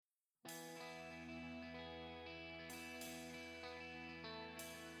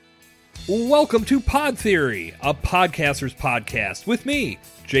Welcome to Pod Theory, a podcaster's podcast with me,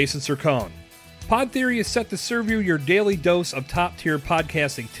 Jason Sircone. Pod Theory is set to serve you your daily dose of top-tier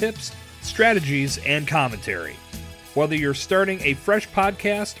podcasting tips, strategies, and commentary. Whether you're starting a fresh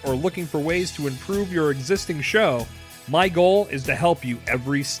podcast or looking for ways to improve your existing show, my goal is to help you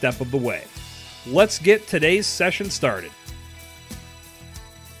every step of the way. Let's get today's session started.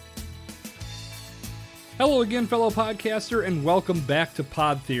 Hello again, fellow podcaster, and welcome back to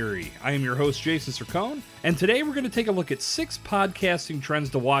Pod Theory. I am your host, Jason Sircone, and today we're going to take a look at 6 podcasting trends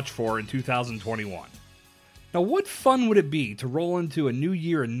to watch for in 2021. Now, what fun would it be to roll into a new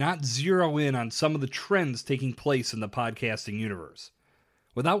year and not zero in on some of the trends taking place in the podcasting universe?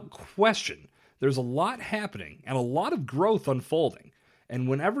 Without question, there's a lot happening and a lot of growth unfolding, and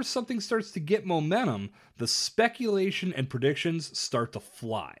whenever something starts to get momentum, the speculation and predictions start to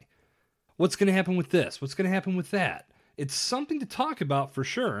fly. What's going to happen with this? What's going to happen with that? It's something to talk about for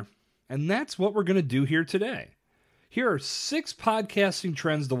sure, and that's what we're going to do here today. Here are 6 podcasting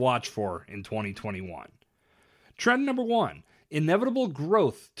trends to watch for in 2021. Trend number 1, inevitable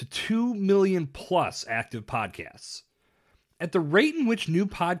growth to 2 million plus active podcasts. At the rate in which new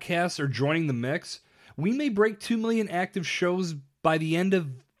podcasts are joining the mix, we may break 2 million active shows by the end of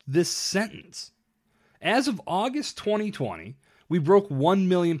this sentence. As of August 2020, we broke 1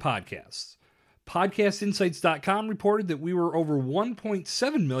 million podcasts. PodcastInsights.com reported that we were over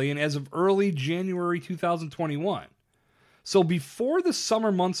 1.7 million as of early January 2021. So before the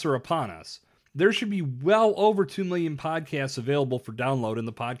summer months are upon us, there should be well over 2 million podcasts available for download in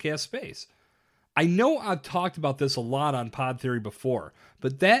the podcast space. I know I've talked about this a lot on Pod Theory before,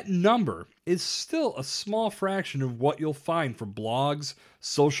 but that number is still a small fraction of what you'll find for blogs,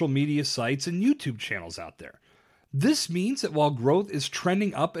 social media sites, and YouTube channels out there. This means that while growth is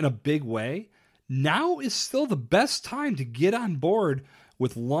trending up in a big way, now is still the best time to get on board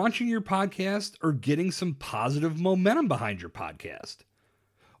with launching your podcast or getting some positive momentum behind your podcast.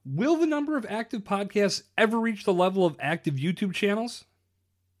 Will the number of active podcasts ever reach the level of active YouTube channels?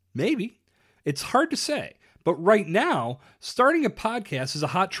 Maybe. It's hard to say, but right now, starting a podcast is a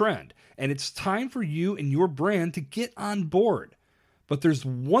hot trend, and it's time for you and your brand to get on board. But there's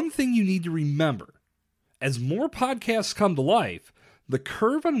one thing you need to remember. As more podcasts come to life, the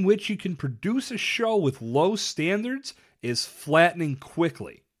curve on which you can produce a show with low standards is flattening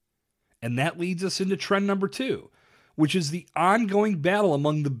quickly. And that leads us into trend number 2, which is the ongoing battle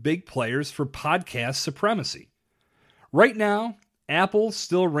among the big players for podcast supremacy. Right now, Apple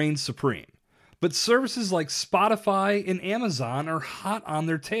still reigns supreme, but services like Spotify and Amazon are hot on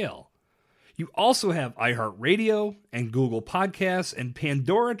their tail. You also have iHeartRadio and Google Podcasts and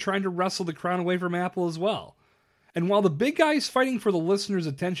Pandora trying to wrestle the crown away from Apple as well. And while the big guys fighting for the listener's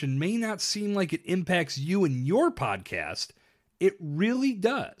attention may not seem like it impacts you and your podcast, it really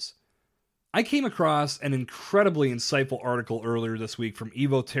does. I came across an incredibly insightful article earlier this week from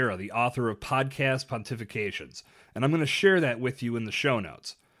Evo Terra, the author of Podcast Pontifications, and I'm going to share that with you in the show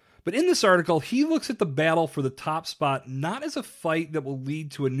notes. But in this article, he looks at the battle for the top spot not as a fight that will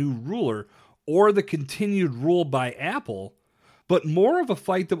lead to a new ruler or the continued rule by Apple, but more of a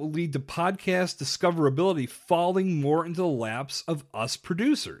fight that will lead to podcast discoverability falling more into the laps of us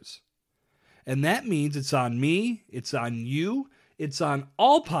producers. And that means it's on me, it's on you, it's on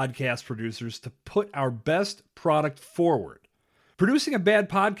all podcast producers to put our best product forward. Producing a bad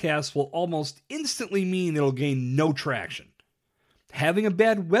podcast will almost instantly mean it'll gain no traction. Having a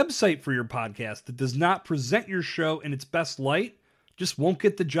bad website for your podcast that does not present your show in its best light just won't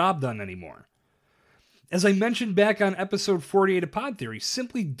get the job done anymore. As I mentioned back on episode 48 of Pod Theory,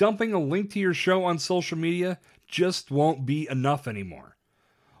 simply dumping a link to your show on social media just won't be enough anymore.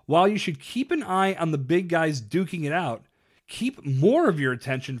 While you should keep an eye on the big guys duking it out, keep more of your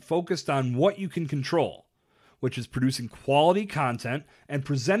attention focused on what you can control, which is producing quality content and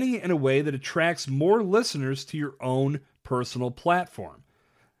presenting it in a way that attracts more listeners to your own personal platform.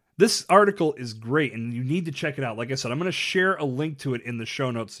 This article is great, and you need to check it out. Like I said, I'm going to share a link to it in the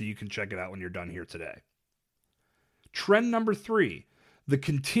show notes so you can check it out when you're done here today. Trend number 3, the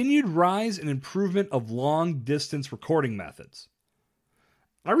continued rise and improvement of long-distance recording methods.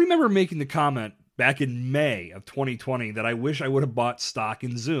 I remember making the comment back in May of 2020 that I wish I would have bought stock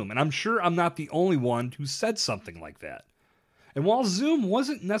in Zoom, and I'm sure I'm not the only one who said something like that. And while Zoom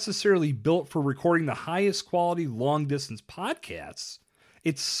wasn't necessarily built for recording the highest quality long-distance podcasts,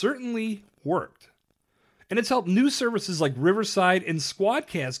 it certainly worked. And it's helped new services like Riverside and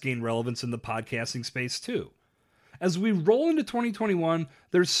Squadcast gain relevance in the podcasting space too. As we roll into 2021,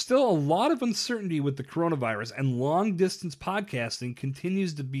 there's still a lot of uncertainty with the coronavirus, and long-distance podcasting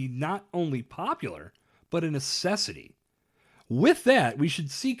continues to be not only popular, but a necessity. With that, we should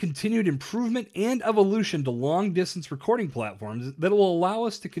see continued improvement and evolution to long-distance recording platforms that will allow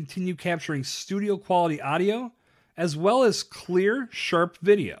us to continue capturing studio-quality audio as well as clear, sharp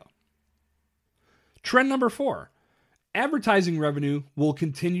video. Trend number 4. Advertising revenue will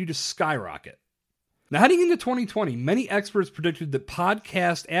continue to skyrocket. Now, heading into 2020, many experts predicted that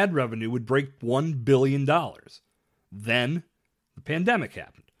podcast ad revenue would break $1 billion. Then, the pandemic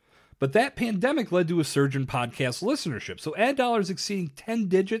happened. But that pandemic led to a surge in podcast listenership, so ad dollars exceeding 10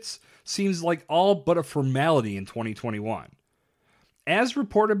 digits seems like all but a formality in 2021. As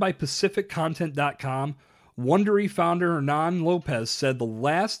reported by PacificContent.com, Wondery founder Hernan Lopez said the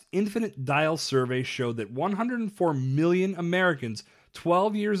last Infinite Dial survey showed that 104 million Americans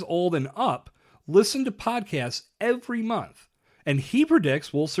 12 years old and up listen to podcasts every month, and he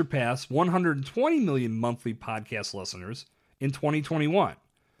predicts we'll surpass 120 million monthly podcast listeners in 2021.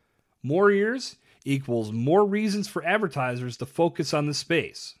 More ears equals more reasons for advertisers to focus on the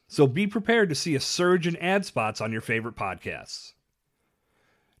space, so be prepared to see a surge in ad spots on your favorite podcasts.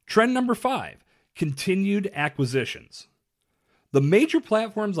 Trend number 5, continued acquisitions. The major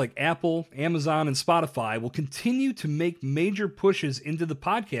platforms like Apple, Amazon, and Spotify will continue to make major pushes into the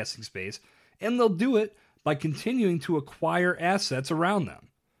podcasting space, and they'll do it by continuing to acquire assets around them.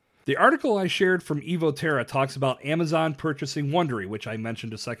 The article I shared from Evo Terra talks about Amazon purchasing Wondery, which I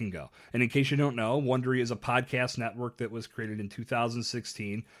mentioned a second ago. And in case you don't know, Wondery is a podcast network that was created in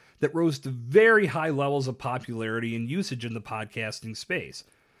 2016 that rose to very high levels of popularity and usage in the podcasting space,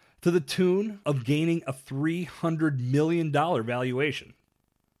 to the tune of gaining a $300 million valuation.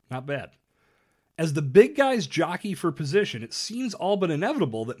 Not bad. As the big guys jockey for position, it seems all but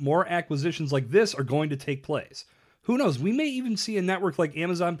inevitable that more acquisitions like this are going to take place. Who knows, we may even see a network like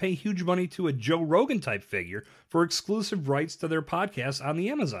Amazon pay huge money to a Joe Rogan-type figure for exclusive rights to their podcasts on the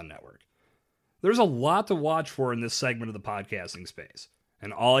Amazon network. There's a lot to watch for in this segment of the podcasting space,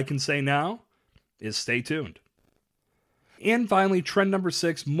 and all I can say now is stay tuned. And finally, trend number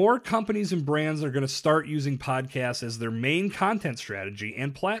 6, more companies and brands are going to start using podcasts as their main content strategy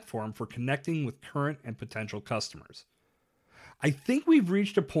and platform for connecting with current and potential customers. I think we've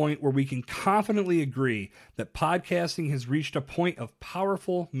reached a point where we can confidently agree that podcasting has reached a point of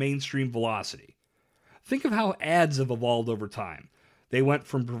powerful mainstream velocity. Think of how ads have evolved over time. They went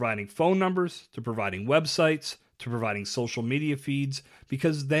from providing phone numbers to providing websites to providing social media feeds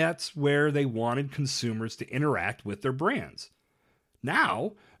because that's where they wanted consumers to interact with their brands.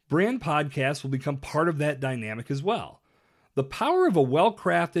 Now, brand podcasts will become part of that dynamic as well. The power of a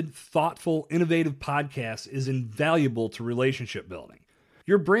well-crafted, thoughtful, innovative podcast is invaluable to relationship building.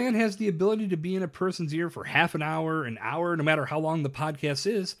 Your brand has the ability to be in a person's ear for half an hour, no matter how long the podcast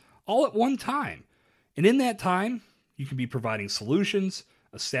is, all at one time. And in that time, you can be providing solutions,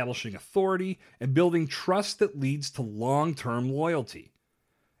 establishing authority, and building trust that leads to long-term loyalty.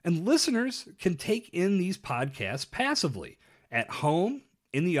 And listeners can take in these podcasts passively, at home,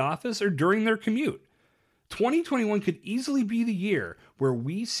 in the office, or during their commute. 2021 could easily be the year where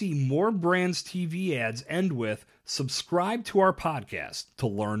we see more brands' TV ads end with, "Subscribe to our podcast to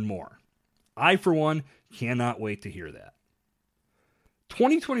learn more." I, for one, cannot wait to hear that.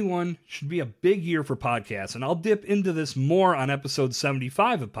 2021 should be a big year for podcasts, and I'll dip into this more on episode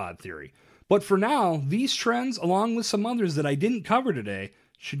 75 of Pod Theory. But for now, these trends, along with some others that I didn't cover today,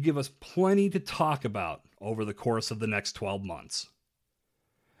 should give us plenty to talk about over the course of the next 12 months.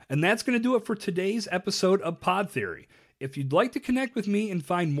 And that's going to do it for today's episode of Pod Theory. If you'd like to connect with me and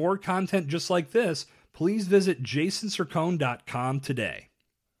find more content just like this, please visit jasonsircone.com today.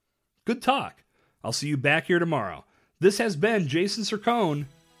 Good talk. I'll see you back here tomorrow. This has been Jason Sircone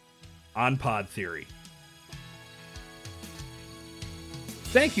on Pod Theory.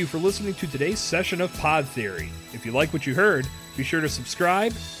 Thank you for listening to today's session of Pod Theory. If you like what you heard, be sure to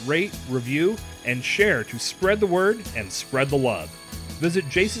subscribe, rate, review, and share to spread the word and spread the love. Visit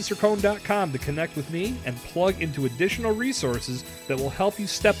jasonsircone.com to connect with me and plug into additional resources that will help you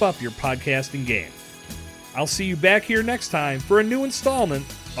step up your podcasting game. I'll see you back here next time for a new installment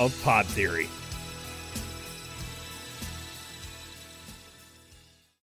of Pod Theory.